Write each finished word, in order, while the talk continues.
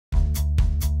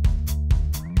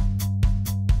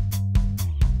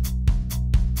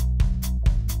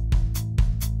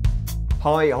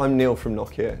Hi, I'm Neil from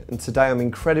Nokia, and today I'm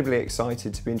incredibly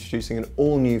excited to be introducing an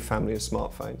all-new family of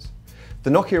smartphones. The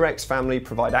Nokia X family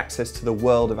provide access to the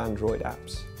world of Android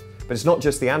apps. But it's not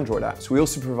just the Android apps, we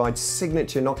also provide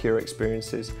signature Nokia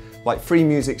experiences like free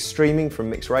music streaming from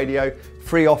Mix Radio,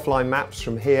 free offline maps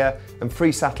from Here, and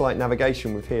free satellite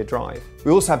navigation with Here Drive.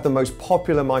 We also have the most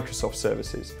popular Microsoft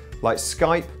services like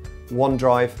Skype,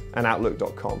 OneDrive, and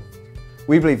Outlook.com.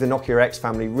 We believe the Nokia X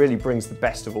family really brings the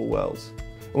best of all worlds.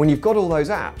 And when you've got all those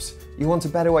apps, you want a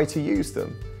better way to use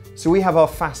them. So we have our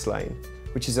Fast Lane,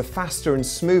 which is a faster and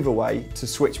smoother way to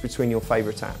switch between your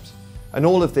favourite apps. And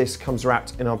all of this comes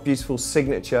wrapped in our beautiful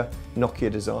signature Nokia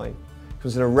design. It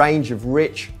comes in a range of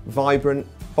rich, vibrant,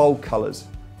 bold colours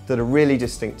that are really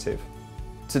distinctive.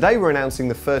 Today we're announcing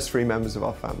the first three members of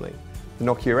our family: the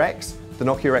Nokia X, the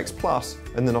Nokia X Plus,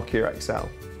 and the Nokia XL.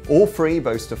 All three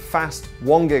boast a fast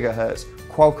 1 GHz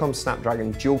Qualcomm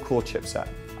Snapdragon dual-core chipset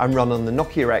and run on the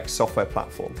Nokia X software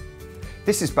platform.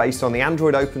 This is based on the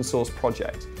Android open source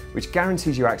project, which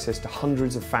guarantees you access to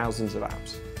hundreds of thousands of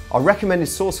apps. Our recommended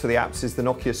source for the apps is the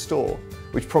Nokia Store,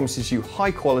 which promises you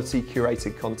high-quality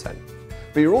curated content.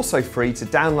 But you're also free to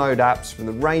download apps from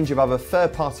the range of other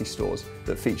third-party stores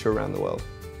that feature around the world.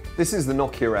 This is the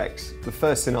Nokia X, the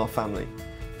first in our family.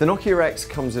 The Nokia X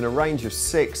comes in a range of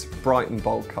 6 bright and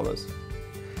bold colours.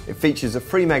 It features a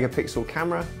 3-megapixel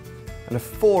camera and a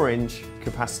 4-inch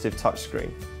capacitive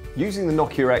touchscreen. Using the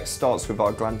Nokia X starts with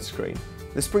our glance screen.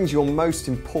 This brings your most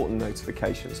important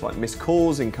notifications like missed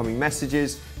calls, incoming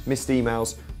messages, missed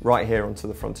emails right here onto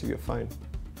the front of your phone.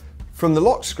 From the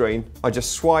lock screen, I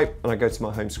just swipe and I go to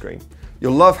my home screen.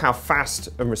 You'll love how fast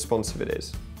and responsive it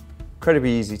is.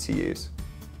 Incredibly easy to use.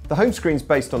 The home screen is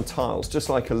based on tiles, just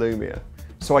like a Lumia,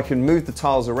 so I can move the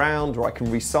tiles around or I can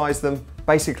resize them.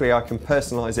 Basically, I can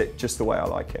personalize it just the way I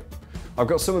like it. I've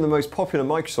got some of the most popular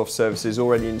Microsoft services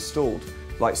already installed,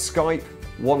 like Skype,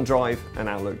 OneDrive, and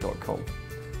Outlook.com.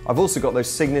 I've also got those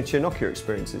signature Nokia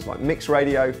experiences like Mix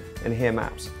Radio and Here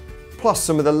Maps, plus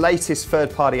some of the latest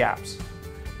third-party apps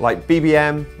like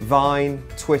BBM, Vine,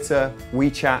 Twitter,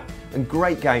 WeChat, and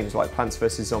great games like Plants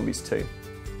vs Zombies 2.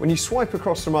 When you swipe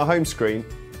across from our home screen,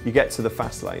 you get to the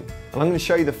Fast Lane. And I'm going to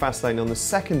show you the Fast Lane on the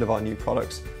second of our new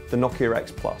products, the Nokia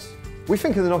X Plus. We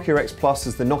think of the Nokia X Plus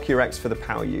as the Nokia X for the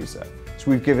power user. So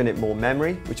we've given it more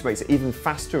memory, which makes it even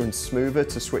faster and smoother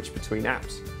to switch between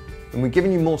apps. And we've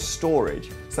given you more storage,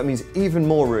 so that means even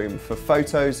more room for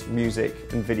photos,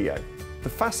 music, and video. The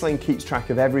Fast Lane keeps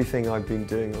track of everything I've been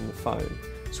doing on the phone.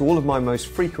 So all of my most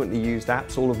frequently used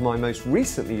apps, all of my most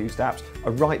recently used apps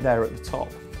are right there at the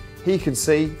top. Here you can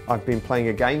see I've been playing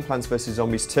a game, Plants vs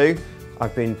Zombies 2.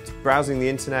 I've been browsing the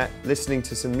internet, listening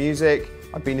to some music.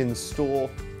 I've been in the store.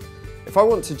 If I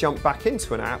want to jump back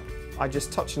into an app, I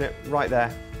just touch on it right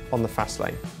there on the Fast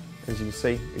Lane. As you can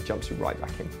see, it jumps you right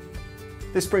back in.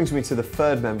 This brings me to the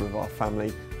third member of our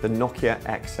family, the Nokia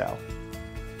XL.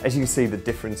 As you can see, the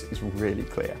difference is really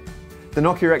clear. The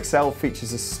Nokia XL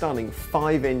features a stunning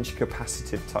 5-inch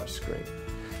capacitive touchscreen.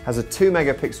 Has a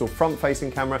 2-megapixel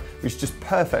front-facing camera, which is just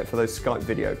perfect for those Skype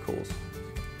video calls.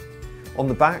 On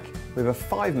the back, we have a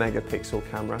 5-megapixel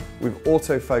camera with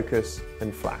autofocus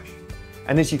and flash.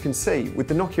 And as you can see, with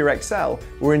the Nokia XL,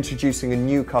 we're introducing a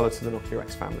new colour to the Nokia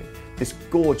X family, this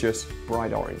gorgeous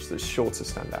bright orange that's sure to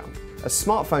stand out. As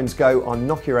smartphones go, our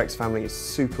Nokia X family is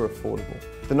super affordable.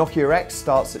 The Nokia X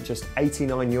starts at just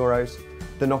 €89,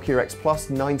 the Nokia X Plus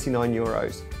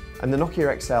 €99, and the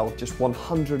Nokia XL just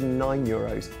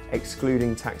 €109,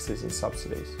 excluding taxes and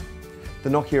subsidies. The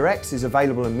Nokia X is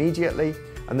available immediately,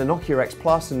 and the Nokia X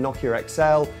Plus and Nokia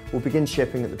XL will begin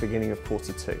shipping at the beginning of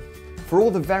Q2. For all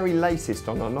the very latest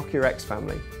on our Nokia X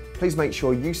family, please make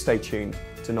sure you stay tuned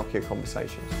to Nokia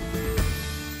Conversations.